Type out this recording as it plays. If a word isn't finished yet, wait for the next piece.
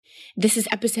This is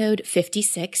episode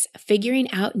 56,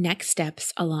 Figuring Out Next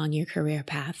Steps Along Your Career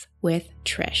Path with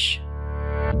Trish.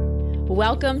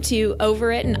 Welcome to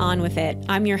Over It and On With It.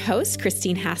 I'm your host,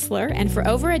 Christine Hassler, and for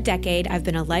over a decade, I've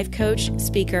been a life coach,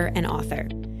 speaker, and author.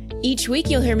 Each week,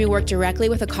 you'll hear me work directly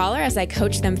with a caller as I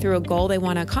coach them through a goal they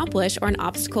want to accomplish or an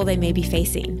obstacle they may be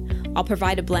facing. I'll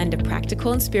provide a blend of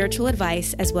practical and spiritual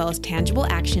advice, as well as tangible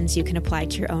actions you can apply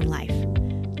to your own life.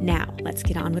 Now, let's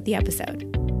get on with the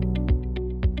episode.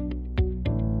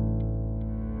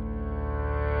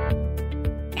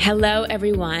 Hello,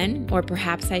 everyone, or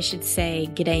perhaps I should say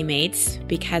g'day, mates,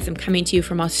 because I'm coming to you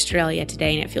from Australia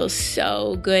today, and it feels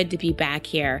so good to be back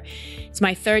here. It's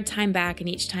my third time back, and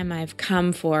each time I've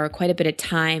come for quite a bit of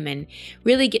time and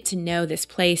really get to know this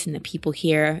place and the people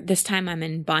here. This time I'm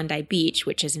in Bondi Beach,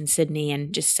 which is in Sydney,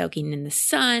 and just soaking in the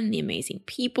sun, the amazing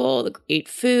people, the great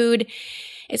food.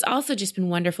 It's also just been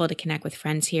wonderful to connect with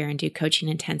friends here and do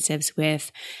coaching intensives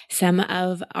with some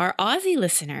of our Aussie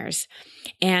listeners.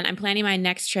 And I'm planning my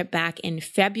next trip back in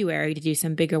February to do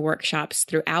some bigger workshops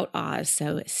throughout Oz,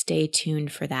 so stay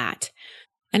tuned for that.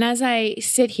 And as I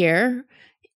sit here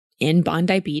in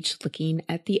Bondi Beach looking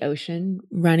at the ocean,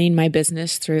 running my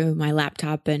business through my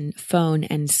laptop and phone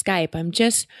and Skype, I'm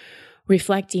just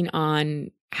reflecting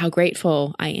on how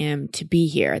grateful I am to be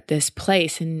here at this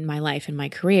place in my life and my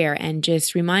career, and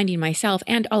just reminding myself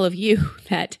and all of you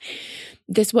that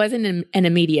this wasn't an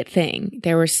immediate thing.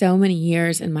 There were so many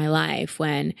years in my life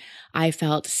when I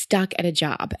felt stuck at a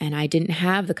job and I didn't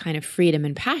have the kind of freedom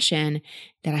and passion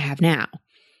that I have now.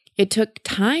 It took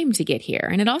time to get here,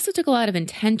 and it also took a lot of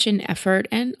intention, effort,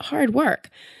 and hard work.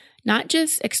 Not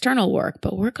just external work,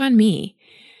 but work on me.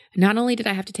 Not only did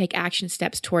I have to take action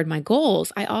steps toward my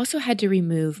goals, I also had to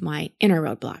remove my inner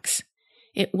roadblocks.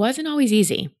 It wasn't always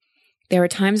easy. There were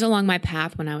times along my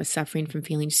path when I was suffering from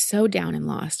feeling so down and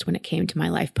lost when it came to my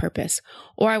life purpose,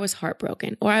 or I was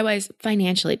heartbroken, or I was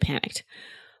financially panicked.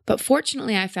 But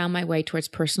fortunately, I found my way towards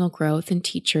personal growth and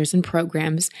teachers and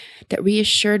programs that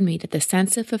reassured me that the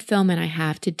sense of fulfillment I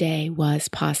have today was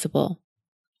possible.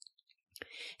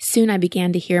 Soon I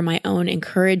began to hear my own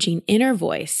encouraging inner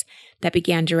voice that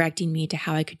began directing me to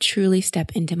how I could truly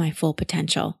step into my full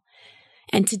potential.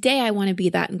 And today I want to be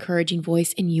that encouraging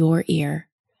voice in your ear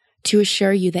to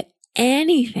assure you that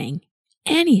anything,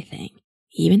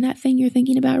 even that thing you're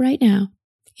thinking about right now,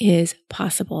 is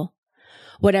possible.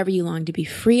 Whatever you long to be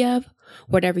free of,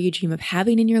 whatever you dream of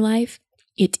having in your life,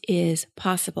 it is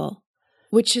possible.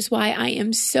 Which is why I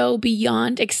am so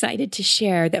beyond excited to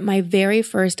share that my very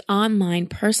first online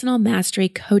personal mastery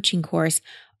coaching course,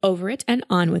 Over It and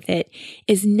On With It,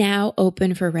 is now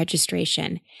open for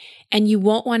registration. And you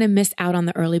won't want to miss out on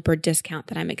the early bird discount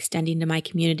that I'm extending to my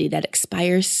community that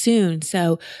expires soon.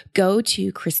 So go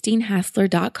to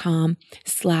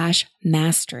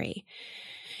christinehassler.com/mastery.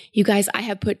 You guys, I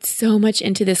have put so much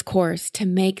into this course to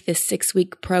make this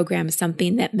 6-week program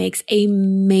something that makes a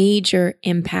major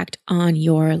impact on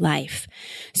your life.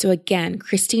 So again,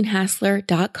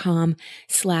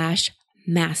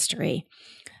 christinehassler.com/mastery.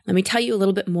 Let me tell you a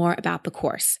little bit more about the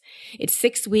course. It's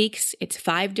 6 weeks. It's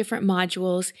 5 different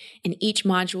modules. In each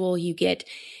module, you get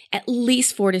at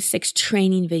least 4 to 6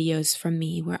 training videos from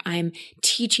me where I'm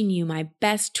teaching you my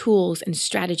best tools and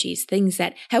strategies, things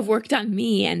that have worked on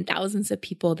me and thousands of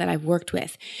people that I've worked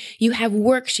with. You have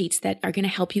worksheets that are going to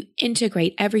help you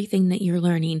integrate everything that you're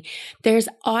learning. There's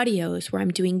audios where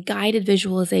I'm doing guided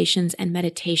visualizations and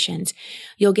meditations.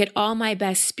 You'll get all my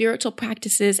best spiritual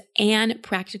practices and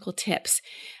practical tips.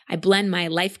 I blend my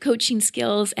life coaching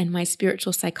skills and my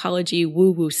spiritual psychology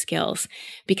woo-woo skills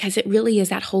because it really is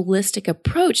that holistic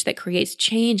approach that creates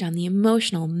change on the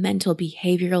emotional, mental,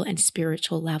 behavioral, and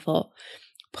spiritual level.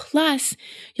 Plus,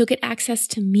 you'll get access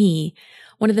to me.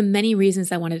 One of the many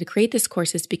reasons I wanted to create this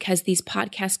course is because these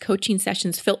podcast coaching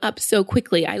sessions fill up so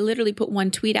quickly. I literally put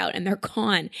one tweet out and they're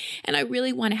gone. And I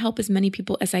really want to help as many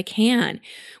people as I can.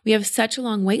 We have such a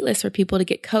long wait list for people to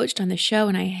get coached on the show,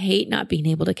 and I hate not being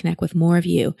able to connect with more of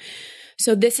you.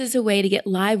 So this is a way to get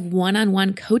live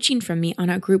one-on-one coaching from me on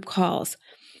our group calls.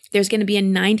 There's going to be a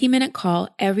 90-minute call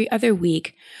every other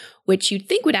week, which you'd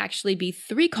think would actually be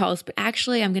 3 calls, but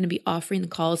actually I'm going to be offering the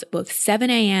calls at both 7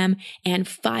 a.m. and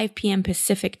 5 p.m.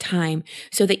 Pacific time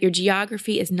so that your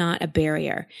geography is not a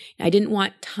barrier. I didn't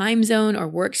want time zone or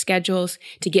work schedules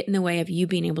to get in the way of you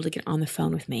being able to get on the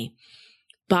phone with me.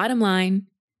 Bottom line,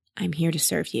 I'm here to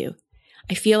serve you.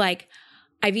 I feel like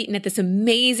I've eaten at this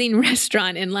amazing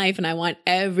restaurant in life, and I want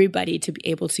everybody to be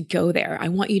able to go there. I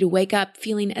want you to wake up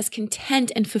feeling as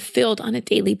content and fulfilled on a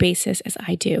daily basis as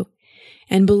I do.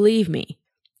 And believe me,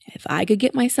 if I could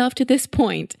get myself to this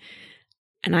point,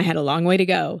 and I had a long way to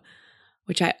go,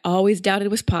 which I always doubted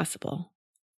was possible,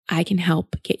 I can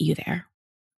help get you there.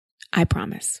 I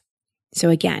promise. So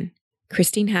again,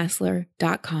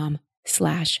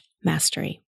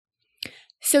 christinehassler.com/mastery.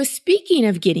 So speaking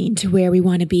of getting to where we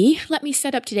want to be, let me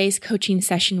set up today's coaching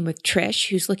session with Trish,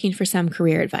 who's looking for some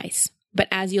career advice. But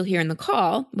as you'll hear in the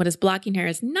call, what is blocking her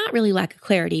is not really lack of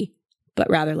clarity, but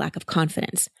rather lack of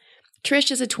confidence.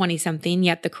 Trish is a 20-something,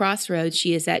 yet the crossroads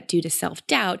she is at due to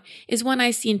self-doubt is one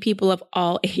I see in people of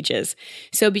all ages.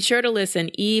 So be sure to listen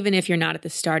even if you're not at the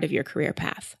start of your career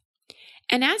path.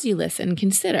 And as you listen,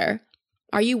 consider,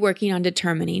 are you working on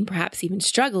determining, perhaps even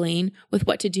struggling, with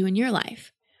what to do in your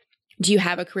life? Do you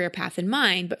have a career path in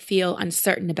mind but feel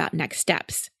uncertain about next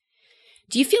steps?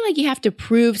 Do you feel like you have to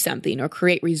prove something or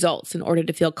create results in order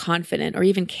to feel confident or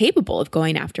even capable of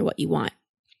going after what you want?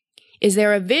 Is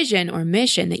there a vision or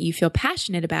mission that you feel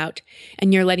passionate about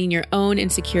and you're letting your own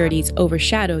insecurities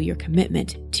overshadow your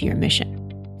commitment to your mission?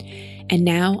 And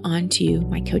now on to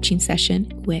my coaching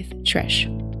session with Trish.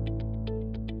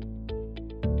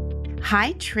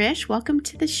 Hi, Trish. Welcome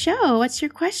to the show. What's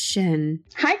your question?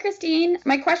 Hi, Christine.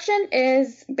 My question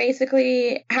is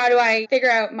basically, how do I figure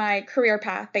out my career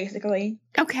path, basically?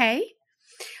 Okay.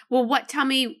 Well, tell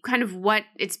me kind of what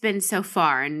it's been so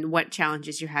far and what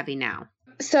challenges you're having now.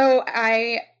 So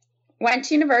I went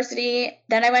to university,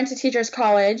 then I went to teachers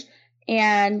college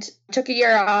and took a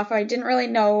year off. I didn't really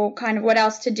know kind of what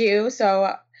else to do.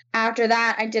 So after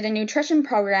that, I did a nutrition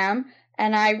program.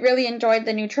 And I really enjoyed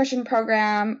the nutrition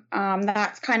program.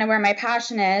 That's kind of where my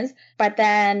passion is. But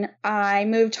then I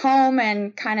moved home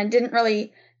and kind of didn't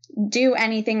really do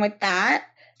anything with that.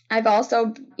 I've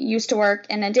also used to work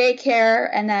in a daycare.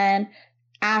 And then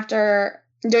after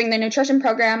doing the nutrition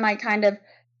program, I kind of,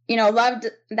 loved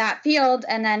that field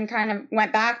and then kind of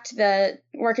went back to the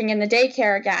working in the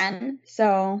daycare again.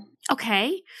 So.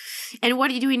 Okay. And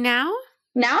what are you doing now?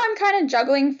 Now I'm kind of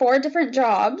juggling 4 different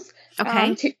jobs.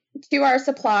 Okay. 2 are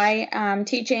supply,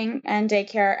 teaching and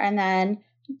daycare, and then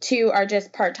 2 are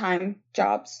just part-time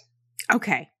jobs.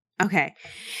 Okay.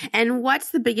 And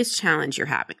what's the biggest challenge you're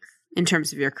having in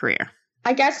terms of your career?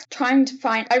 I guess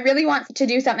I really want to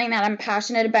do something that I'm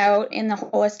passionate about in the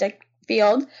holistic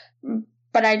field,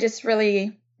 but I just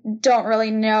really don't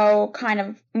really know kind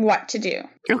of what to do.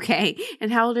 Okay. And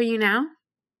how old are you now?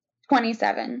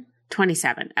 27.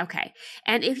 27. Okay.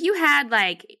 And if you had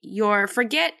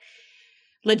forget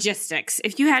logistics,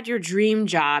 if you had your dream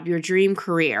job, your dream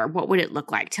career, what would it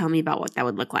look like? Tell me about what that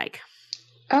would look like.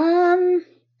 I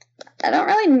don't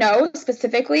really know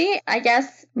specifically. I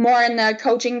guess more in the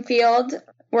coaching field,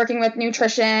 working with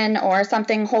nutrition or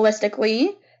something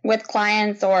holistically with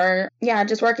clients, or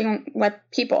just working with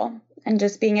people and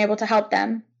just being able to help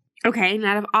them. Okay. And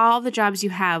out of all the jobs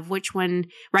you have, which one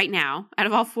right now, out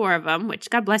of all 4 of them, which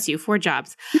God bless you, 4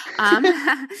 jobs,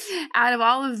 out of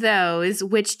all of those,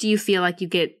 which do you feel like you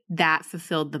get that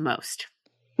fulfilled the most?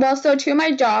 Well, so 2 of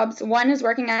my jobs, one is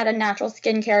working at a natural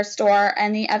skincare store,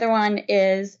 and the other one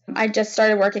is I just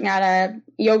started working at a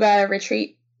yoga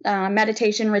retreat,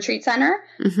 meditation retreat center.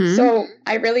 Mm-hmm. So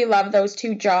I really love those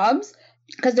 2 jobs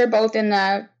because they're both in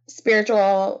the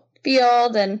spiritual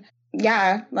field, and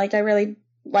I really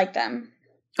like them.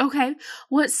 Okay.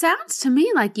 Well, it sounds to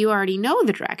me like you already know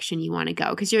the direction you want to go,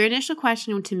 because your initial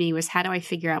question to me was, how do I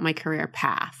figure out my career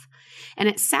path? And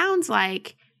it sounds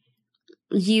like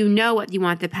you know what you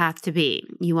want the path to be.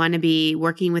 You want to be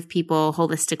working with people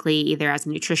holistically, either as a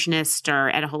nutritionist or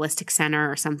at a holistic center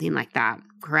or something like that,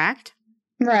 correct?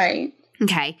 Right.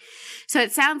 Okay. So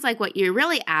it sounds like what you're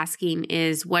really asking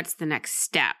is, what's the next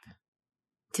step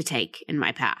to take in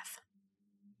my path?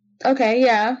 Okay,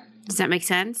 yeah. Does that make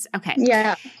sense? Okay.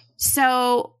 Yeah.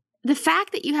 So the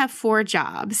fact that you have 4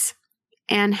 jobs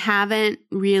and haven't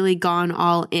really gone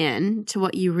all in to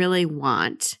what you really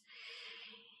want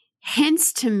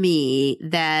hints to me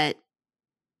that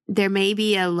there may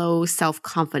be a low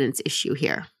self-confidence issue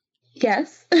here.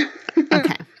 Yes.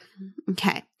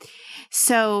 Okay.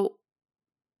 So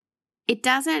it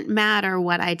doesn't matter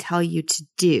what I tell you to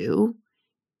do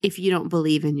if you don't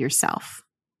believe in yourself.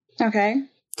 Okay.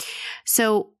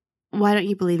 So why don't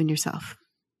you believe in yourself?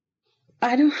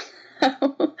 I don't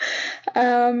know.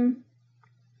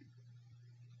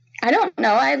 I don't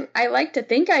know. I like to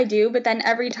think I do, but then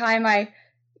every time I,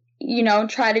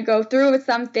 try to go through with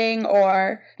something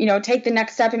or, take the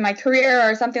next step in my career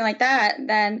or something like that,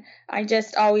 then I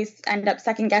just always end up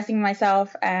second guessing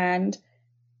myself and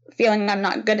feeling I'm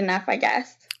not good enough, I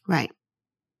guess. Right.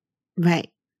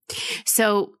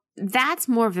 So that's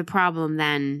more of the problem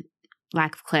than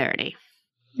lack of clarity.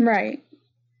 Right.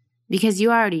 Because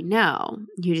you already know,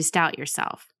 you just doubt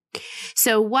yourself.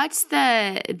 So what's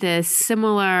the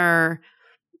similar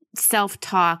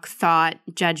self-talk, thought,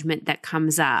 judgment that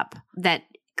comes up that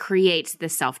creates the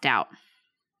self-doubt?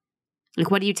 Like,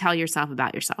 what do you tell yourself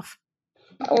about yourself?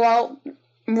 Well,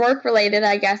 work related,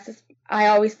 I guess. I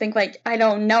always think like I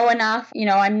don't know enough.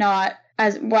 I'm not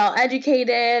as well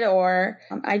educated, or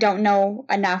I don't know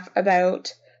enough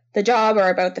about the job or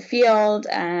about the field.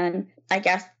 And I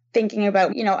guess thinking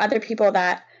about, other people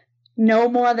that know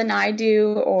more than I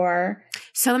do, or.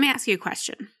 So let me ask you a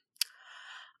question.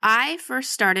 I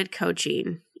first started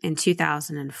coaching in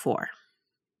 2004.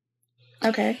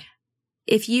 Okay.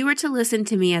 If you were to listen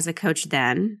to me as a coach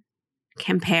then,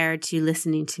 compared to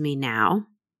listening to me now,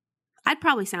 I'd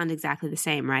probably sound exactly the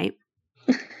same, right?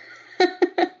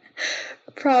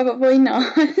 Probably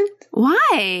not.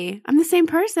 Why? I'm the same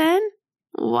person.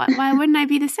 Why wouldn't I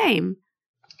be the same?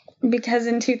 Because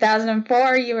in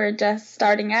 2004, you were just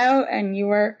starting out and you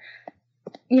were,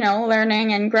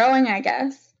 learning and growing, I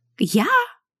guess. Yeah.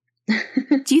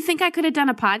 Do you think I could have done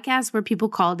a podcast where people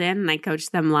called in and I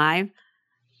coached them live?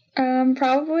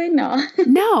 Probably not.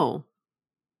 No.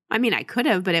 I mean, I could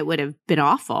have, but it would have been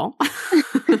awful.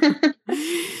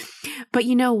 But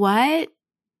you know what?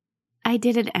 I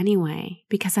did it anyway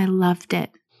because I loved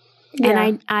it. Yeah.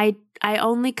 And I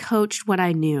only coached what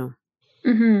I knew.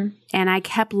 Mm-hmm. And I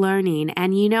kept learning.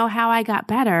 And you know how I got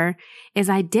better is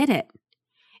I did it.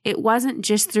 It wasn't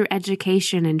just through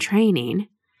education and training.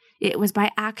 It was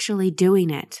by actually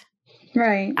doing it.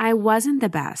 Right. I wasn't the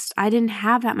best. I didn't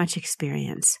have that much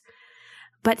experience.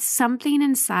 But something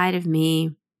inside of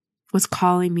me was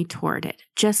calling me toward it,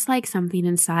 just like something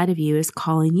inside of you is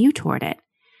calling you toward it.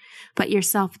 But your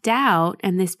self-doubt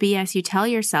and this BS you tell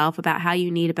yourself about how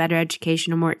you need a better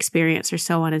education or more experience or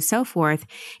so on and so forth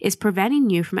is preventing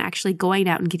you from actually going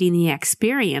out and getting the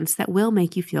experience that will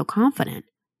make you feel confident.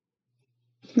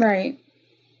 Right.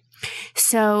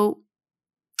 So,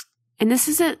 and this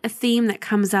is a theme that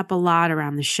comes up a lot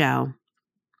around the show.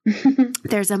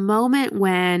 There's a moment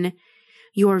when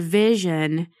your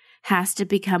vision has to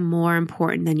become more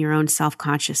important than your own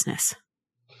self-consciousness.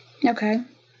 Okay.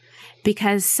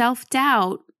 Because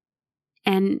self-doubt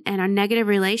and our negative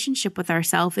relationship with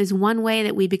ourselves is one way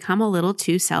that we become a little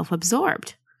too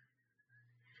self-absorbed.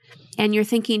 And you're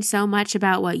thinking so much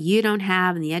about what you don't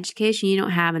have and the education you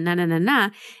don't have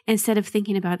and instead of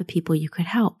thinking about the people you could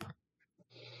help.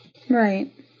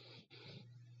 Right.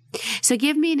 So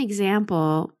give me an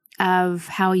example of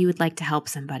how you would like to help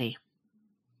somebody.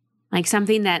 Like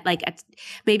something that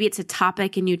maybe it's a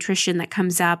topic in nutrition that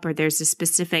comes up, or there's a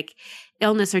specific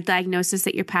illness or diagnosis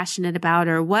that you're passionate about,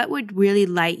 or what would really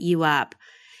light you up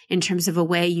in terms of a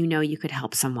way you could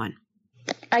help someone?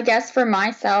 I guess for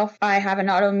myself, I have an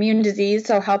autoimmune disease,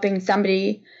 so helping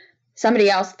somebody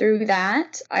else through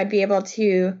that, I'd be able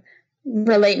to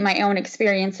relate my own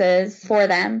experiences for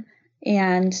them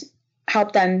and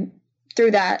help them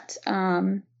through that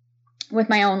with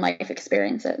my own life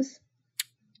experiences.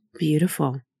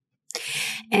 Beautiful.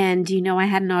 And do you know I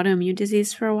had an autoimmune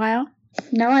disease for a while?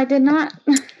 No, I did not.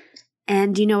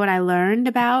 And do you know what I learned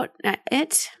about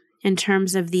it in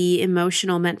terms of the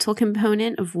emotional mental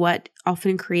component of what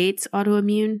often creates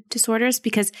autoimmune disorders?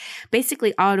 Because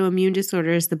basically autoimmune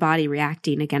disorder is the body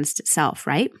reacting against itself,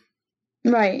 right?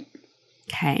 Right.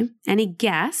 Okay. Any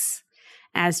guess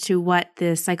as to what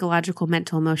the psychological,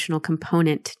 mental, emotional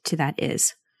component to that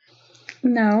is?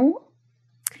 No.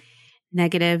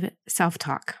 Negative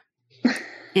self-talk.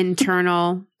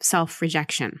 Internal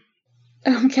self-rejection.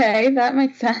 Okay, that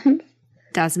makes sense.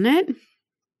 Doesn't it?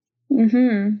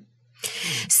 Mm-hmm.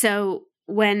 So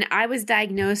when I was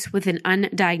diagnosed with an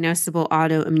undiagnosable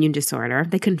autoimmune disorder,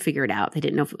 they couldn't figure it out. They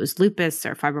didn't know if it was lupus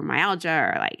or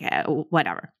fibromyalgia or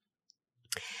whatever.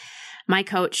 My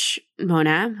coach,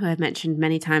 Mona, who I've mentioned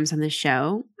many times on this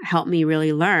show, helped me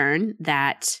really learn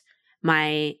that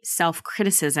my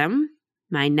self-criticism,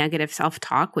 my negative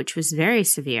self-talk, which was very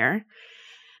severe,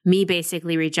 me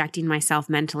basically rejecting myself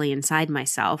mentally inside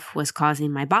myself, was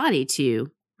causing my body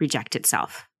to reject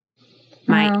itself.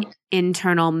 My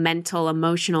internal mental,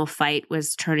 emotional fight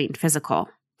was turning physical.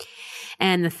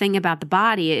 And the thing about the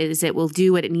body is it will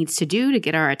do what it needs to do to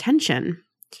get our attention.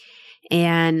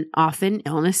 And often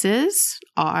illnesses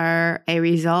are a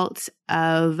result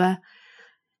of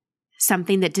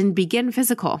something that didn't begin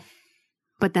physical,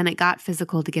 but then it got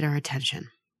physical to get our attention.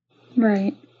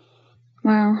 Right.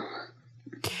 Wow.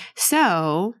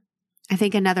 So I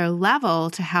think another level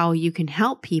to how you can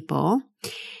help people,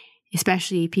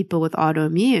 especially people with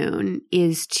autoimmune,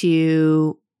 is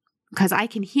because I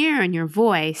can hear in your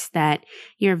voice that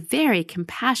you're a very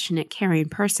compassionate, caring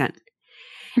person.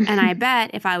 And I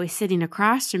bet if I was sitting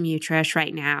across from you, Trish,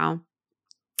 right now,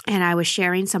 and I was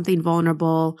sharing something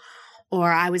vulnerable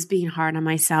or I was being hard on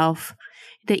myself,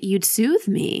 that you'd soothe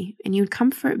me and you'd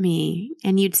comfort me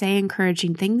and you'd say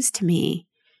encouraging things to me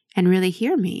and really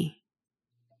hear me.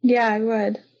 Yeah, I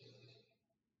would.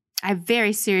 I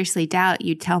very seriously doubt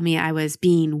you'd tell me I was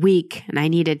being weak and I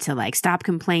needed to like stop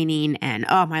complaining and,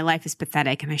 oh, my life is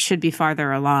pathetic and I should be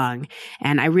farther along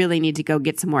and I really need to go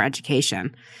get some more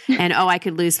education. And, oh, I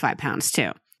could lose 5 pounds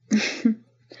too.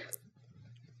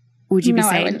 Would you be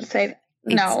saying? No, I wouldn't say that.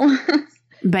 No.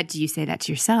 But do you say that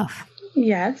to yourself?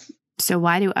 Yes. So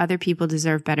why do other people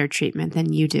deserve better treatment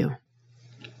than you do?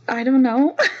 I don't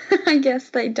know. I guess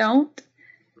they don't.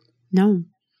 No,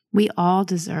 we all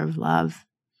deserve love,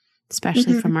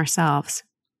 especially from ourselves.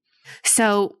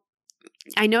 So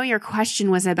I know your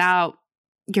question was about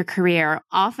your career.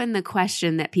 Often the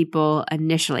question that people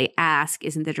initially ask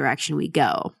isn't the direction we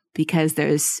go because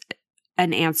there's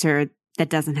an answer that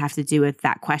doesn't have to do with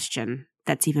that question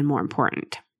that's even more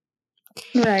important.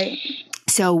 Right.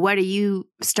 So what are you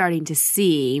starting to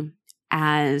see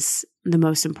as the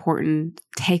most important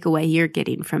takeaway you're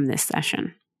getting from this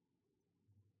session?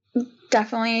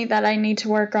 Definitely that I need to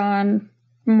work on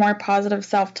more positive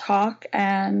self-talk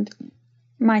and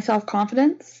my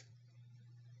self-confidence.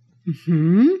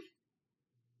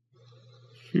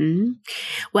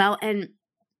 Well, and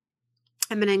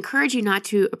I'm going to encourage you not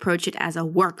to approach it as a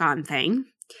work-on thing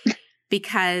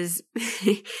because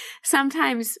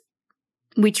sometimes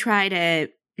we try to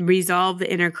resolve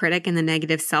the inner critic and the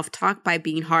negative self-talk by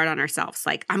being hard on ourselves.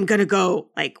 Like, I'm going to go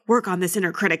like work on this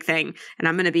inner critic thing and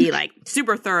I'm going to be like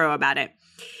super thorough about it.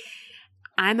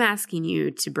 I'm asking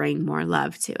you to bring more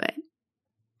love to it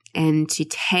and to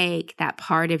take that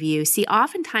part of you. See,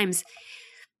 oftentimes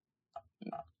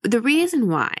the reason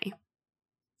why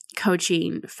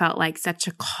coaching felt like such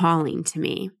a calling to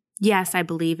me, yes, I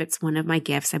believe it's one of my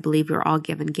gifts. I believe we're all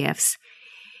given gifts.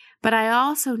 But I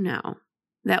also know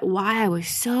that why I was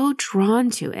so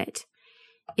drawn to it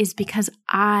is because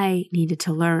I needed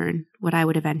to learn what I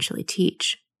would eventually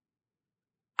teach.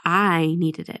 I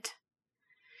needed it.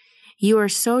 You are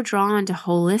so drawn to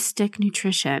holistic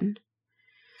nutrition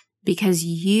because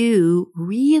you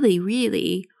really,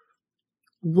 really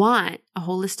want a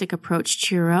holistic approach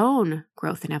to your own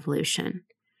growth and evolution.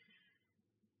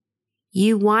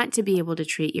 You want to be able to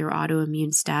treat your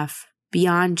autoimmune stuff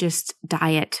beyond just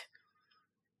diet.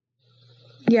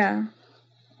 Yeah.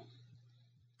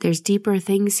 There's deeper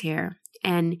things here.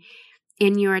 And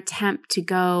in your attempt to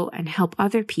go and help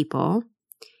other people,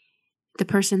 the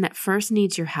person that first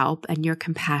needs your help and your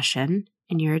compassion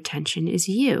and your attention is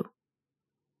you.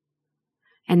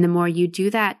 And the more you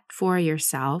do that for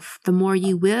yourself, the more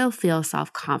you will feel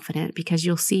self-confident because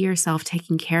you'll see yourself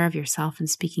taking care of yourself and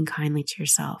speaking kindly to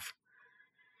yourself.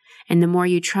 And the more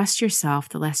you trust yourself,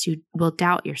 the less you will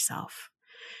doubt yourself.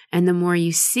 And the more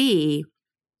you see,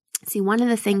 one of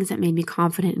the things that made me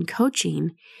confident in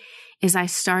coaching is I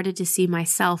started to see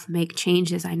myself make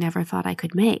changes I never thought I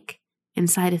could make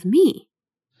inside of me.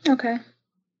 Okay.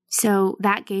 So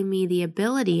that gave me the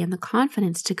ability and the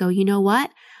confidence to go, you know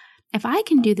what? If I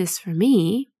can do this for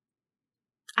me,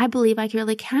 I believe I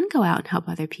really can go out and help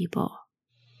other people.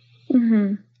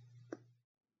 Mm-hmm.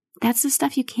 That's the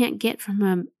stuff you can't get from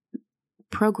a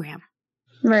program.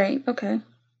 Right. Okay.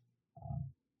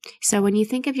 So when you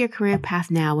think of your career path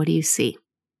now, what do you see?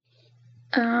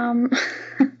 I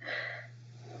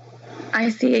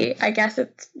see, I guess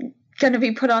it's going to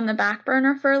be put on the back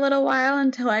burner for a little while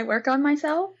until I work on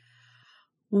myself.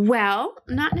 Well,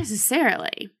 not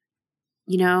necessarily.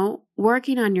 You know,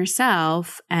 working on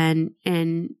yourself and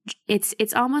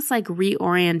it's almost like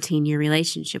reorienting your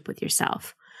relationship with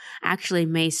yourself actually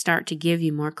may start to give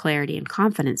you more clarity and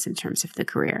confidence in terms of the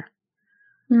career.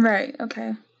 Right.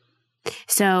 Okay.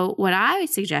 So what I would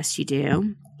suggest you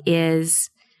do is,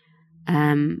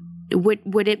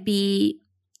 would it be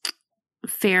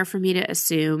fair for me to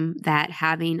assume that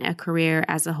having a career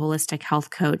as a holistic health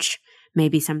coach may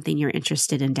be something you're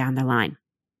interested in down the line?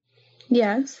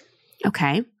 Yes.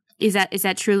 Okay. Is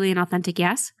that truly an authentic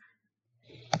yes?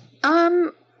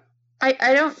 I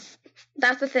don't,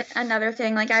 that's another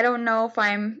thing. Like, I don't know if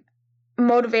I'm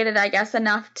motivated, I guess,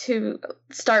 enough to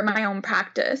start my own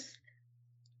practice.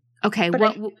 Okay.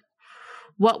 But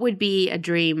what would be a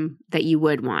dream that you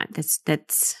would want?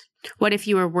 That's what if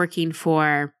you were working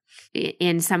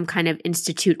in some kind of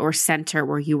institute or center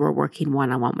where you were working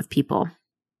one-on-one with people,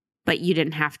 but you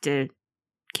didn't have to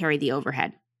carry the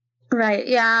overhead? Right.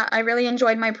 Yeah. I really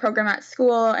enjoyed my program at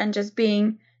school and just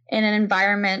being in an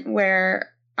environment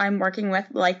where I'm working with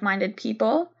like-minded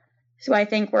people. So I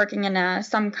think working in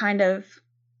some kind of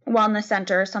wellness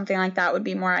center or something like that would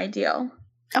be more ideal.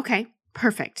 Okay.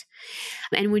 Perfect.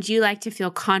 And would you like to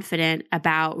feel confident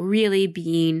about really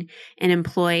being an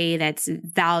employee that's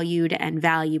valued and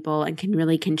valuable and can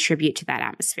really contribute to that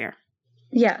atmosphere?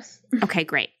 Yes. Okay,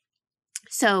 great.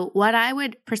 So what I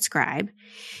would prescribe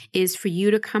is for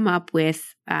you to come up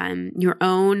with your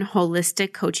own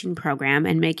holistic coaching program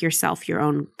and make yourself your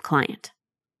own client.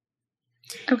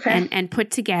 Okay. And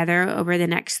put together over the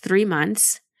next 3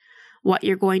 months what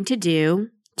you're going to do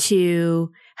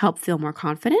to help feel more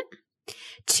confident,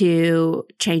 to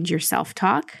change your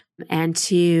self-talk, and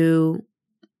to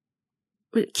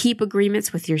keep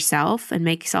agreements with yourself and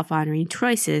make self-honoring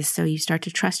choices so you start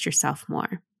to trust yourself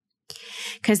more.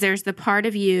 Because there's the part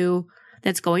of you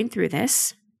that's going through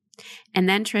this. And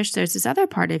then, Trish, there's this other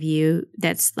part of you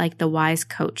that's like the wise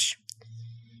coach.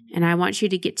 And I want you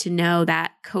to get to know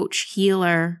that coach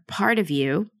healer part of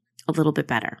you a little bit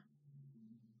better.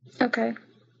 Okay.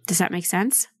 Does that make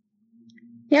sense?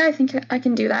 Yeah, I think I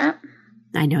can do that.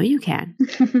 I know you can.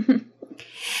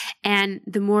 And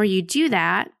the more you do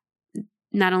that,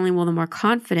 not only will the more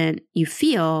confident you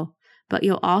feel, but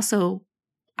you'll also,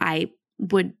 I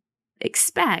would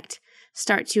expect,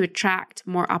 start to attract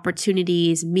more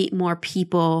opportunities, meet more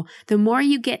people. The more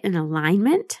you get in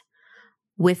alignment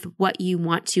with what you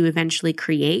want to eventually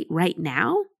create right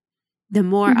now, the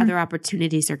more other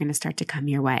opportunities are going to start to come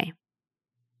your way.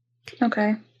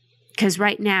 Okay. Because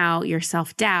right now, your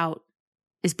self-doubt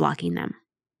is blocking them.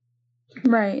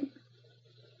 Right.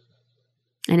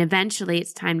 And eventually,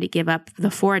 it's time to give up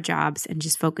the 4 jobs and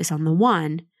just focus on the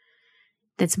one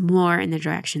that's more in the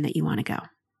direction that you want to go.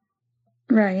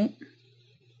 Right.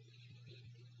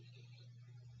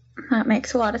 That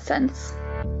makes a lot of sense.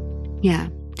 Yeah.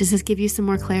 Does this give you some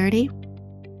more clarity?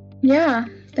 Yeah.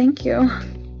 Thank you.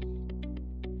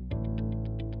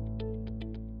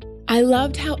 I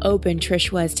loved how open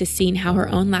Trish was to seeing how her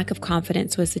own lack of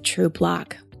confidence was the true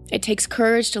block. It takes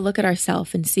courage to look at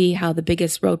ourselves and see how the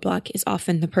biggest roadblock is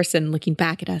often the person looking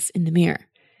back at us in the mirror.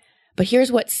 But here's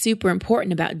what's super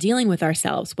important about dealing with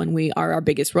ourselves when we are our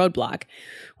biggest roadblock.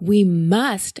 We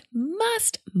must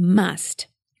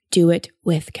do it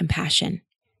with compassion.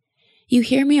 You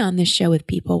hear me on this show with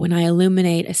people when I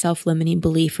illuminate a self-limiting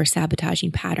belief or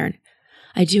sabotaging pattern.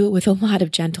 I do it with a lot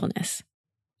of gentleness.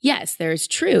 Yes, there is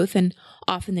truth, and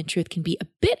often the truth can be a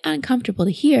bit uncomfortable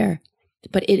to hear,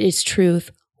 but it is truth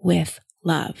with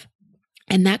love.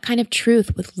 And that kind of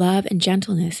truth with love and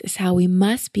gentleness is how we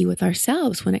must be with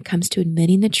ourselves when it comes to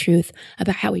admitting the truth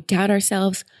about how we doubt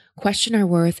ourselves, question our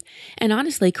worth, and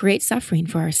honestly create suffering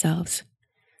for ourselves.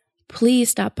 Please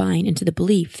stop buying into the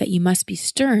belief that you must be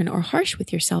stern or harsh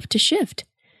with yourself to shift.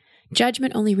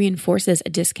 Judgment only reinforces a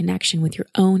disconnection with your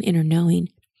own inner knowing.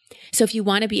 So if you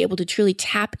want to be able to truly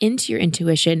tap into your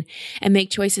intuition and make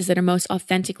choices that are most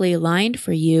authentically aligned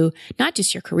for you, not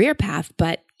just your career path,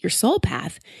 but your soul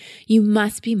path, you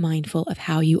must be mindful of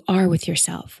how you are with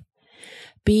yourself.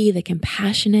 Be the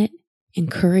compassionate,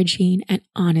 encouraging, and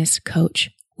honest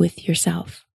coach with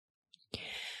yourself.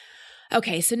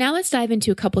 Okay, so now let's dive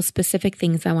into a couple specific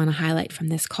things I want to highlight from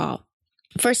this call.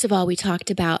 First of all, we talked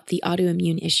about the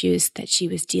autoimmune issues that she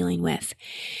was dealing with.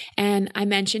 And I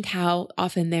mentioned how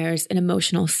often there's an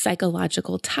emotional,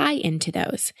 psychological tie into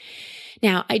those.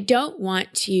 Now, I don't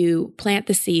want to plant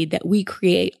the seed that we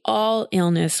create all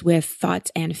illness with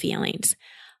thoughts and feelings.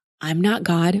 I'm not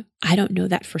God. I don't know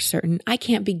that for certain. I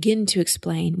can't begin to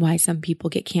explain why some people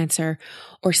get cancer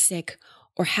or sick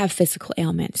or have physical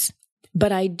ailments.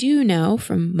 But I do know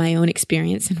from my own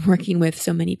experience and working with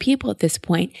so many people at this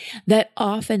point that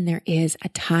often there is a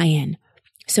tie-in.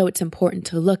 So it's important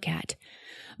to look at.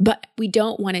 But we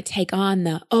don't want to take on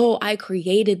the, oh, I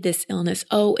created this illness.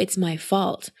 Oh, it's my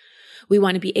fault. We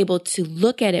want to be able to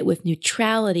look at it with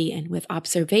neutrality and with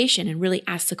observation and really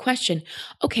ask the question,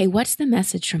 okay, what's the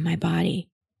message from my body?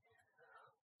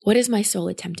 What is my soul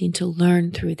attempting to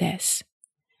learn through this?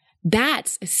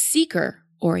 That's a seeker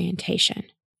orientation.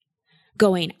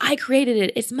 Going, I created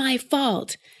it, it's my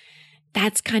fault.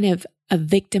 That's kind of a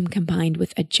victim combined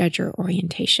with a judger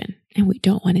orientation, and we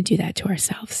don't want to do that to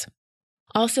ourselves.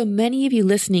 Also, many of you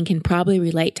listening can probably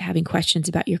relate to having questions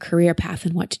about your career path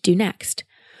and what to do next.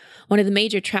 One of the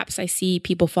major traps I see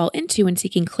people fall into when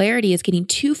seeking clarity is getting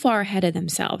too far ahead of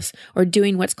themselves or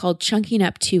doing what's called chunking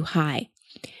up too high.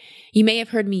 You may have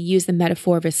heard me use the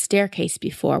metaphor of a staircase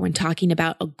before when talking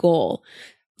about a goal.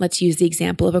 Let's use the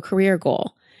example of a career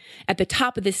goal. At the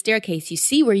top of the staircase, you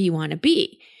see where you want to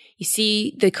be. You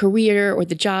see the career or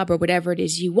the job or whatever it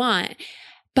is you want,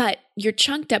 but you're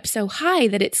chunked up so high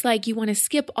that it's like you want to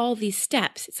skip all these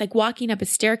steps. It's like walking up a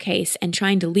staircase and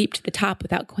trying to leap to the top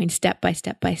without going step by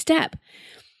step by step.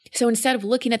 So instead of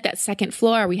looking at that second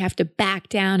floor, we have to back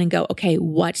down and go, okay,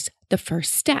 what's the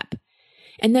first step?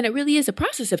 And then it really is a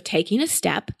process of taking a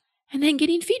step and then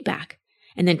getting feedback,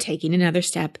 and then taking another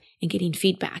step and getting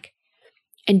feedback,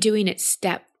 and doing it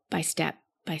step by step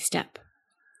by step.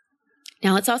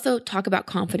 Now let's also talk about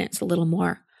confidence a little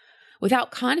more.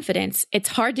 Without confidence, it's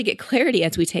hard to get clarity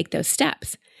as we take those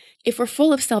steps. If we're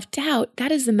full of self-doubt,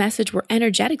 that is the message we're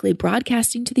energetically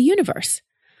broadcasting to the universe.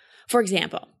 For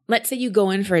example, let's say you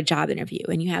go in for a job interview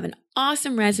and you have an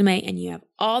awesome resume and you have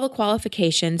all the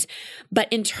qualifications,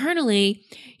 but internally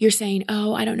you're saying,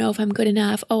 oh, I don't know if I'm good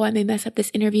enough. Oh, I may mess up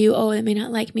this interview. Oh, they may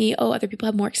not like me. Oh, other people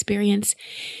have more experience.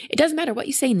 It doesn't matter what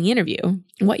you say in the interview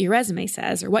and what your resume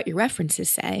says or what your references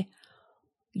say.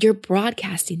 You're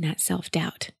broadcasting that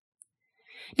self-doubt.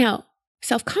 Now,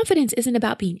 self-confidence isn't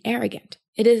about being arrogant.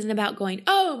 It isn't about going,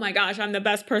 oh my gosh, I'm the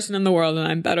best person in the world and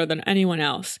I'm better than anyone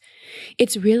else.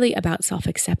 It's really about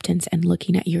self-acceptance and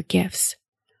looking at your gifts.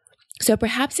 So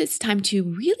perhaps it's time to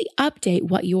really update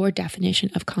what your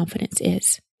definition of confidence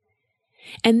is.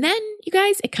 And then, you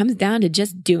guys, it comes down to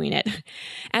just doing it.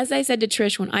 As I said to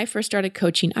Trish, when I first started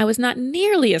coaching, I was not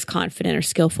nearly as confident or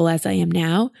skillful as I am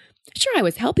now. Sure, I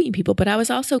was helping people, but I was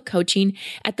also coaching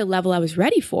at the level I was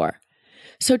ready for.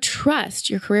 So trust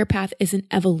your career path is an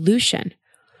evolution.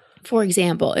 For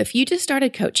example, if you just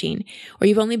started coaching or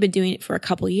you've only been doing it for a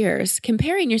couple years,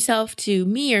 comparing yourself to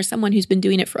me or someone who's been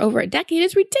doing it for over a decade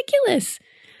is ridiculous.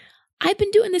 I've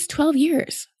been doing this 12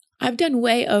 years. I've done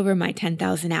way over my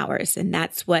 10,000 hours, and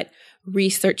that's what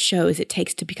research shows it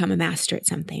takes to become a master at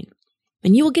something.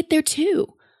 And you will get there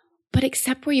too, but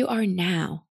accept where you are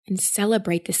now and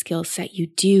celebrate the skill set you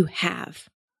do have.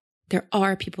 There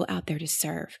are people out there to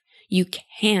serve. You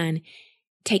can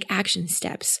take action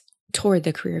steps toward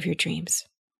the career of your dreams.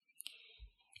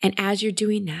 And as you're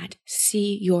doing that,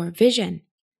 see your vision.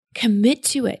 Commit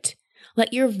to it.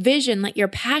 Let your vision, let your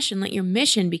passion, let your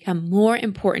mission become more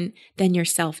important than your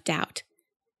self-doubt.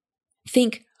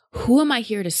 Think, who am I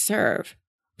here to serve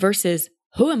versus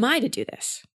who am I to do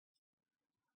this?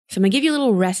 So I'm going to give you a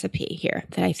little recipe here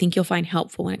that I think you'll find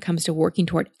helpful when it comes to working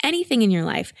toward anything in your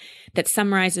life that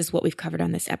summarizes what we've covered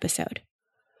on this episode.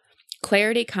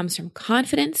 Clarity comes from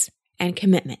confidence and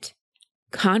commitment.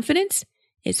 Confidence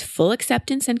is full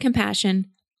acceptance and compassion.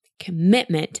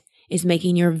 Commitment is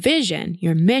making your vision,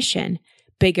 your mission,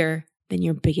 bigger than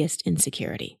your biggest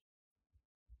insecurity.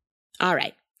 All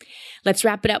right, let's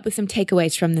wrap it up with some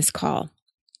takeaways from this call.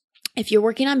 If you're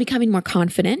working on becoming more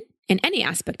confident in any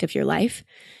aspect of your life,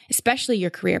 especially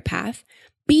your career path,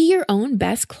 be your own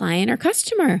best client or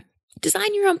customer.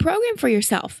 Design your own program for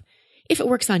yourself. If it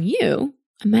works on you,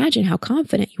 imagine how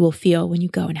confident you will feel when you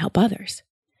go and help others.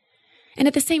 And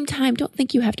at the same time, don't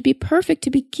think you have to be perfect to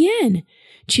begin.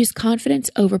 Choose confidence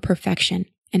over perfection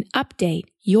and update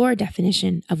your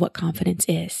definition of what confidence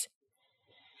is.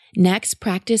 Next,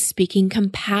 practice speaking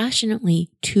compassionately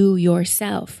to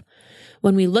yourself.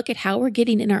 When we look at how we're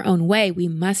getting in our own way, we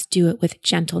must do it with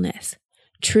gentleness,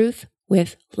 truth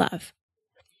with love.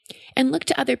 And look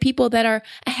to other people that are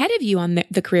ahead of you on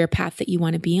the career path that you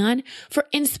want to be on for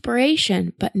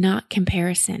inspiration, but not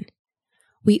comparison.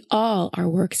 We all are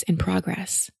works in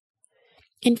progress.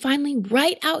 And finally,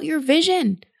 write out your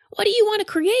vision. What do you want to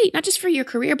create? Not just for your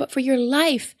career, but for your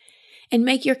life. And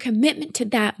make your commitment to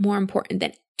that more important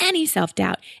than any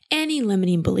self-doubt, any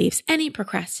limiting beliefs, any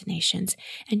procrastinations,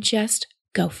 and just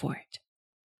go for it.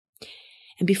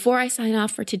 And before I sign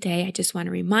off for today, I just want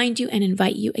to remind you and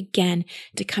invite you again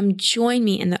to come join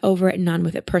me in the Over It and On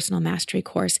With It Personal Mastery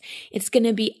course. It's going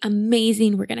to be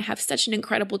amazing. We're going to have such an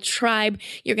incredible tribe.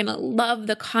 You're going to love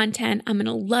the content. I'm going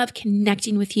to love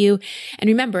connecting with you. And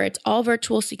remember, it's all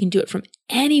virtual, so you can do it from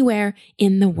anywhere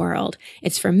in the world.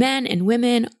 It's for men and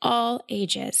women, all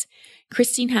ages.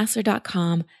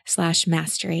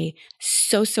 ChristineHassler.com/mastery.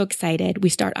 So excited. We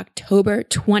start October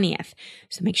 20th.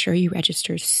 So make sure you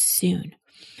register soon.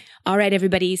 All right,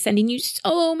 everybody, sending you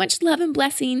so much love and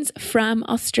blessings from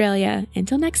Australia.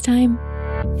 Until next time.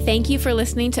 Thank you for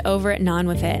listening to Over It and On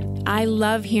With It. I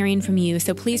love hearing from you,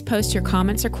 so please post your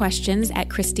comments or questions at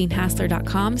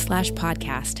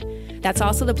ChristineHassler.com/podcast. That's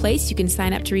also the place you can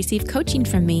sign up to receive coaching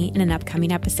from me in an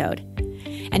upcoming episode.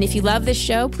 And if you love this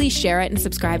show, please share it and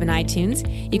subscribe in iTunes.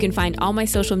 You can find all my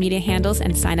social media handles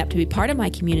and sign up to be part of my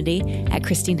community at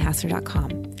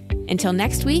ChristineHassler.com. Until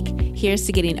next week, here's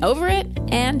to getting over it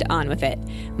and on with it.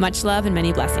 Much love and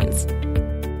many blessings.